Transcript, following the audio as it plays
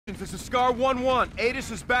This is Scar 1-1.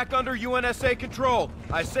 ATIS is back under UNSA control.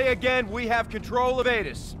 I say again, we have control of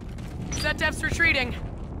ATIS. ZDEF's retreating.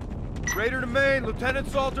 Raider to main, Lieutenant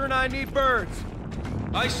Salter and I need birds.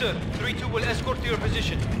 Aye, sir. 3-2 will escort to your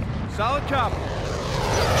position. Solid copy.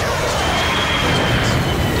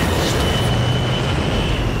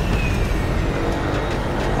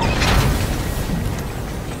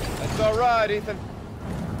 That's all right, Ethan.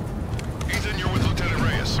 Ethan, you're with Lieutenant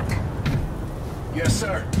Reyes. Yes,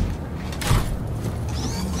 sir.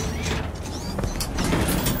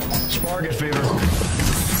 Target fever. Copy.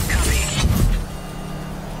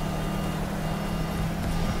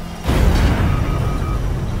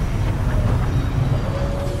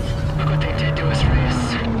 Look what they did to us,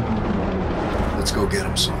 Reyes. Let's go get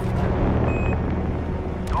him, son.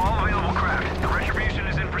 All available craft. The Retribution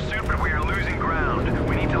is in pursuit, but we are losing ground.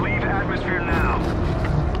 We need to leave atmosphere now.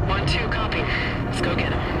 1-2, copy. Let's go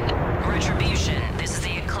get him. Retribution, this is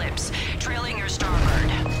the Eclipse. Trailing your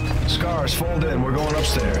starboard. Scars, fold in. We're going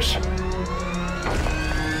upstairs. Fishing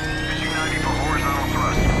 90 for horizontal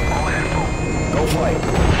thrust. All ahead full. Go flight.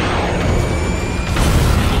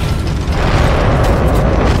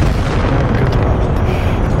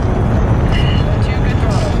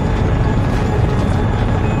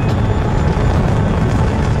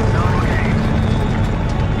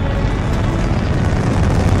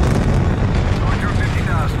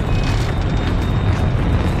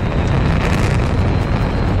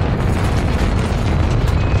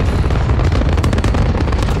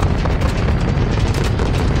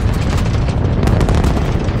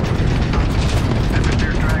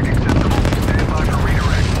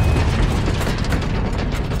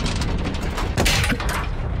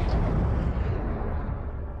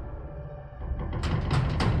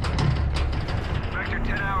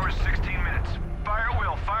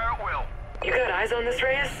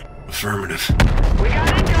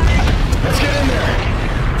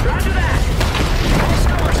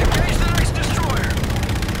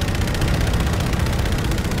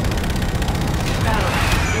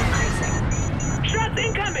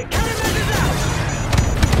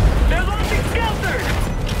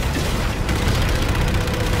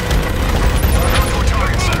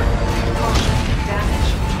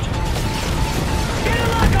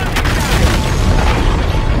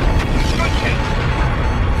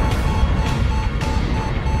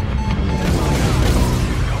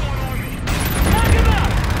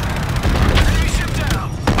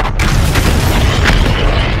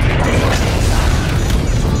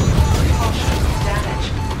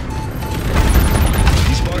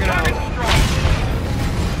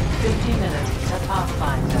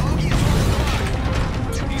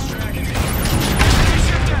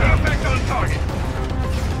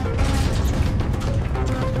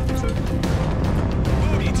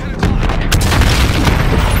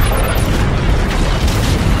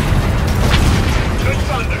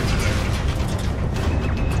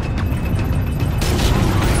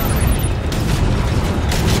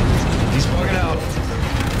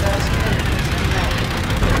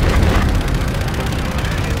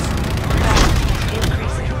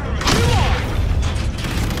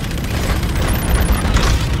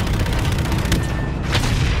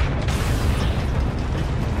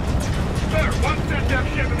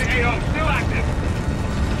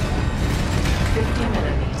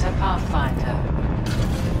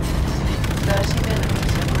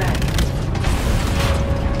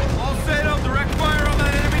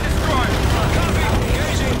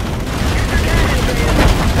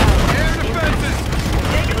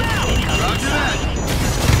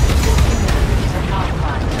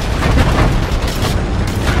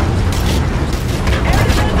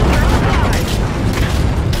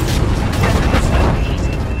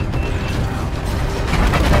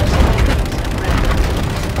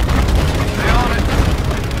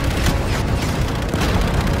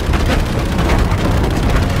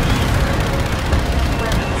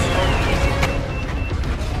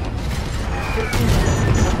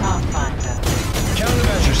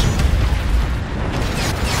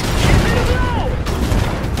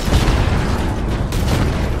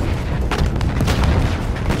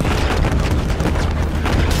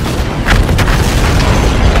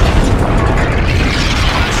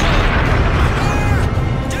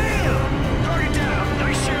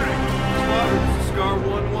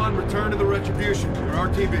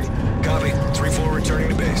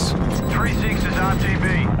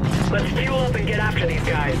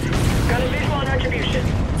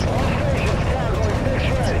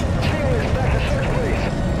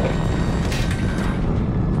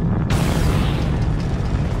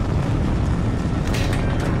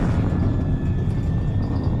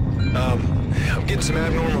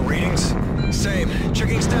 readings? Same.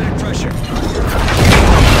 Checking static pressure.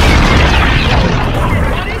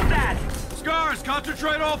 What is that? Scars,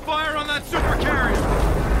 concentrate all fire on that super carrier!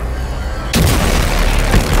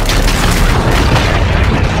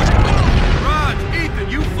 Rod, Ethan,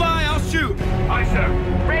 you fly, I'll shoot! Aye, sir.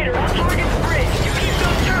 Raider, I'll target the bridge. You keep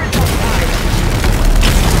those turrets on fire.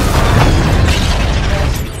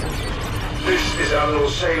 This is Admiral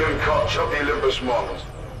Salem Koch of the Olympus models.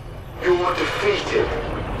 You are defeated.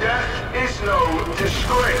 Death is no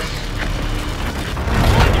disgrace.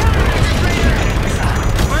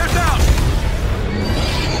 Flares out!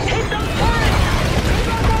 Hit those turrets! Move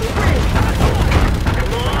up on the bridge! Come on,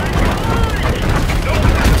 come on! What's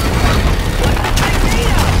the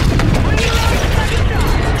tornado? Bring it on the second shot!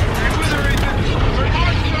 Stay with her, Ethan!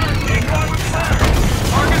 Report, sir! Take one with fire!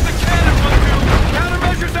 Target the cannon, 1-2!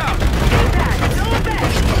 Countermeasures out! Get back! No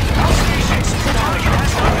effect! All stations! Target has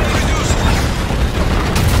not been reduced!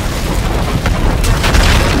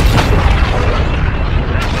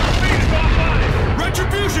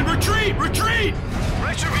 Retribution, retreat! Retreat!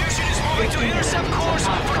 Retribution is moving to intercept course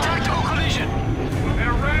for tactical collision.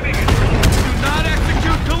 They're ramming it! Do not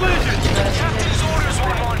execute collision! Captain's orders,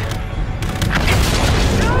 1-1.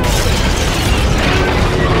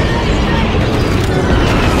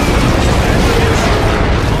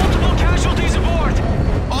 Multiple casualties aboard.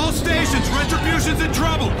 All stations, Retribution's in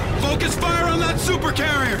trouble! Focus fire on that super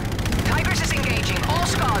carrier! Tigers is engaging. All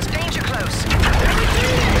scars, danger close.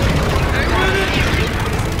 Hey, with it!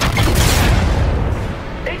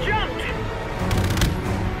 They jumped!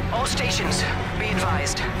 All stations, be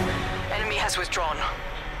advised. Enemy has withdrawn.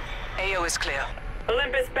 AO is clear.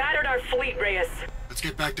 Olympus battered our fleet, Reyes. Let's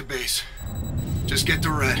get back to base. Just get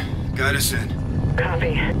to Red. Guide us in.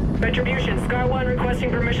 Copy. Retribution, Scar 1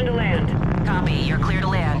 requesting permission to land. Copy, you're clear to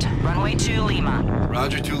land. Runway 2, Lima.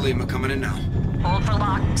 Roger 2 Lima, coming in now. Hold for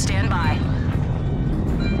lock, stand by.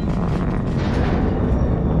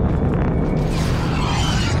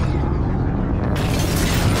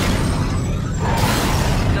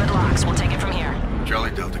 Good locks, we'll take it from here.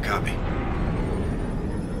 Charlie Delta, copy.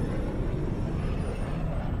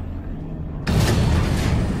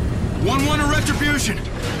 One to Retribution!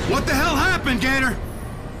 What the hell happened, Gator?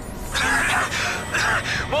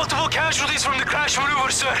 Multiple casualties from the crash maneuver,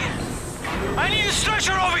 sir. I need a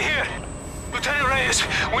stretcher over here. Lieutenant Reyes,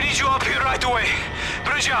 we need you up here right away.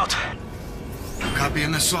 Bridge out. Copy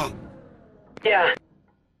an assault. Yeah.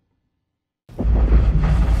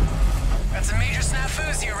 That's a major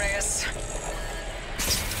snafu's here, Reyes.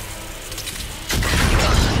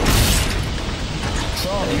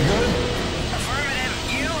 Saul, you good? Affirmative,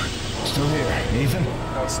 you? Still here. Ethan?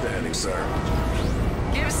 Outstanding, sir.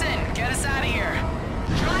 Gibson, get us out of here.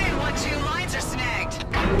 Trying 1-2, lines are snagged.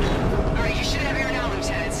 All right, you should have air now,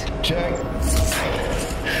 Lieutenant. Check.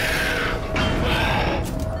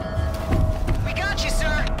 We got you,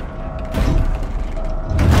 sir.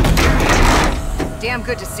 Damn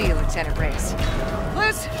good to see you, Lieutenant Reyes.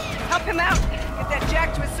 Luz, help him out. Get that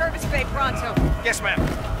jack to his service bay pronto. Yes, ma'am.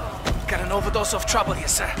 Got an overdose of trouble here,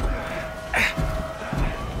 sir.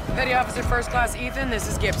 Petty Officer First Class Ethan, this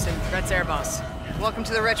is Gibson, Red's air boss. Welcome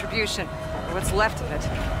to the Retribution, or what's left of it.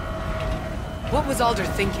 What was Alder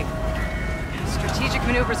thinking? Strategic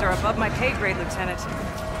maneuvers are above my pay grade, Lieutenant.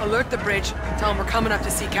 Alert the bridge. Tell him we're coming up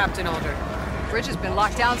to see Captain Alder. The bridge has been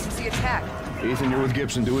locked down since the attack. Ethan, you're with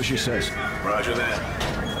Gibson. Do as she says. Roger that.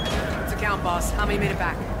 What's the count, boss? How many made it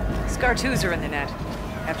back? Scar 2s are in the net.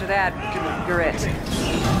 After that, you're it.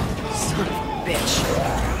 Son of a bitch.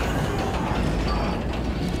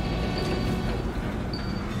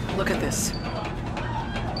 Look at this.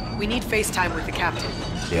 We need FaceTime with the captain.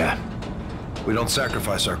 Yeah. We don't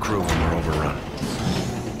sacrifice our crew when we're overrun.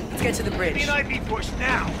 Let's get to the bridge. be pushed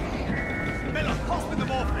now! Miller, hustle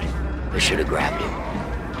them off me! They should have grabbed him.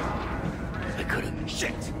 They could have.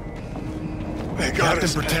 Shit! They got Captain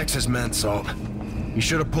us. protects his men, Salt. He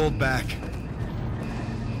should have pulled back.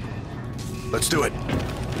 Let's do it.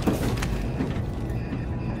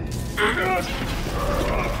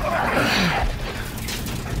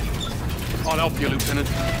 I'll help you, Lieutenant.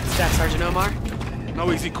 Staff Sergeant Omar?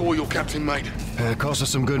 No easy call, your captain, mate. It cost us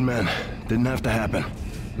some good men. Didn't have to happen.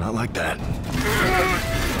 Not like that.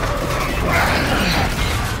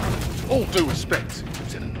 All due respect,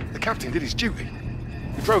 Lieutenant. The captain did his duty.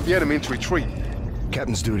 He drove the enemy into retreat.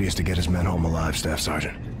 Captain's duty is to get his men home alive, Staff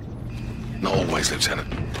Sergeant. Not always, Lieutenant.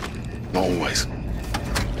 Not always.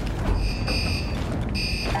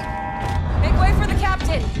 Make way for the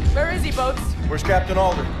captain! Where is he, Boats? Where's Captain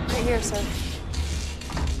Alder? Right here, sir.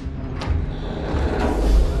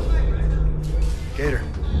 Gator.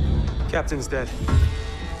 Captain's dead.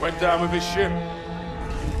 Went down with his ship.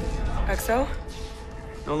 XO?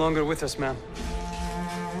 No longer with us, ma'am.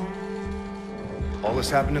 All this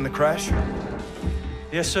happened in the crash?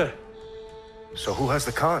 Yes, sir. So who has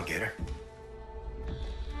the con, Gator?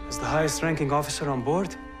 As the highest-ranking officer on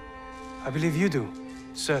board, I believe you do,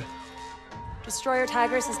 sir. Destroyer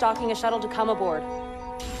Tigris is docking a shuttle to come aboard.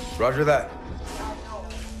 Roger that.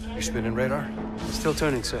 You spinning radar? Still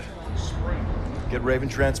turning, sir. Get Raven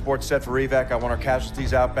transport set for evac. I want our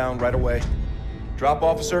casualties outbound right away. Drop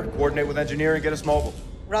officer, coordinate with engineer and get us mobile.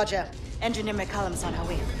 Roger. Engineer McCallum's on her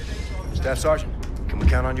way. Staff Sergeant, can we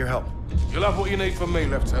count on your help? You'll have what you need from me,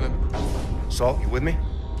 Lieutenant. Salt, you with me?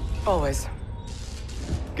 Always.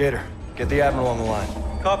 Gator, get the Admiral on the line.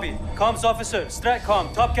 Copy. Comms officer,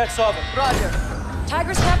 Stratcom, Top Cat Solver. Roger.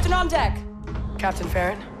 Tigris captain on deck. Captain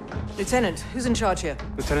Farron. Lieutenant, who's in charge here?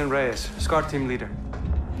 Lieutenant Reyes, SCAR team leader.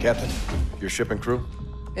 Captain, your ship and crew?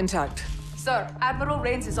 Intact. Sir, Admiral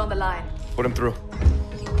Rains is on the line. Put him through.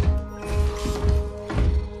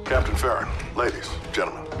 Captain Farron, ladies,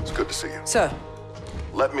 gentlemen, it's good to see you. Sir.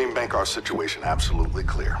 Let me make our situation absolutely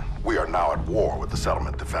clear. We are now at war with the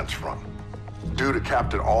Settlement Defense Front. Due to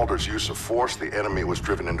Captain Alder's use of force, the enemy was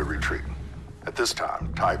driven into retreat. At this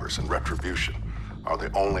time, Tigris and Retribution are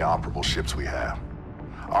the only operable ships we have.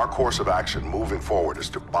 Our course of action moving forward is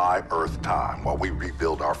to buy Earth time while we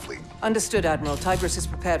rebuild our fleet. Understood, Admiral. Tigris is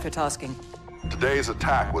prepared for tasking. Today's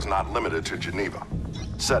attack was not limited to Geneva.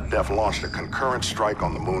 SetDef launched a concurrent strike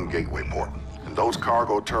on the Moon Gateway port, and those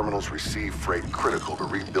cargo terminals receive freight critical to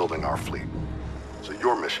rebuilding our fleet. So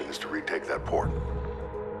your mission is to retake that port.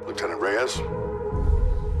 Lieutenant Reyes,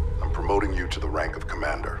 I'm promoting you to the rank of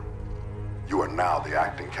commander. You are now the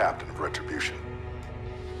acting captain of Retribution.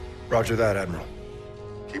 Roger that, Admiral.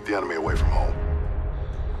 Keep the enemy away from home.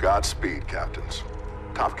 Godspeed, captains.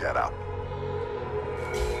 Top Cat out.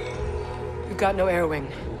 We've got no air wing.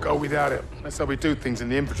 We'll go without it. That's how we do things in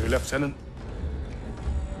the infantry, Lieutenant.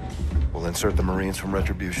 We'll insert the Marines from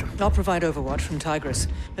Retribution. I'll provide overwatch from Tigris.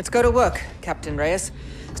 Let's go to work, Captain Reyes.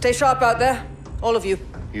 Stay sharp out there, all of you.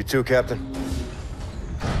 You too, Captain.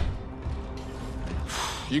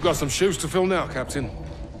 You got some shoes to fill now, Captain.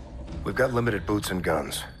 We've got limited boots and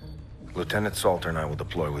guns. Lieutenant Salter and I will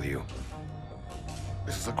deploy with you.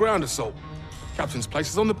 This is a ground assault. Captain's place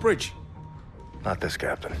is on the bridge. Not this,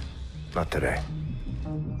 Captain. Not today.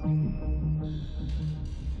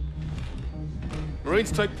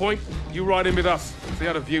 Marines take point. You ride in with us. See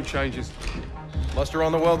how the view changes. Muster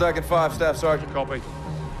on the well deck at 5, Staff Sergeant. Copy.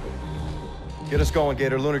 Get us going,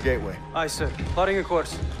 Gator. Lunar Gateway. Aye, sir. Plotting a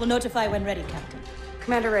course. We'll notify when ready, Captain.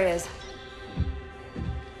 Commander Reyes.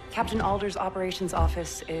 Captain Alder's operations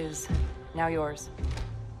office is now yours.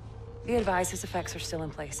 Be advised his effects are still in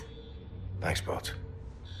place. Thanks, Boats.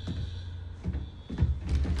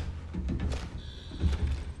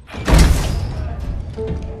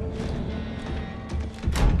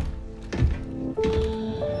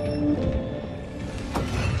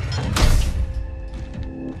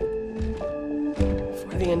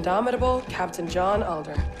 For the indomitable Captain John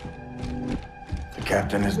Alder. The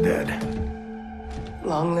captain is dead.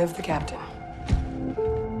 Long live the captain.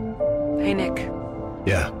 Hey, Nick.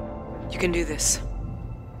 Yeah. You can do this.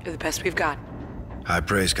 You're the best we've got. High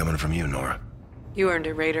praise coming from you, Nora. You earned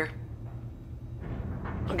it, Raider.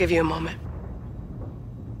 I'll give you a moment.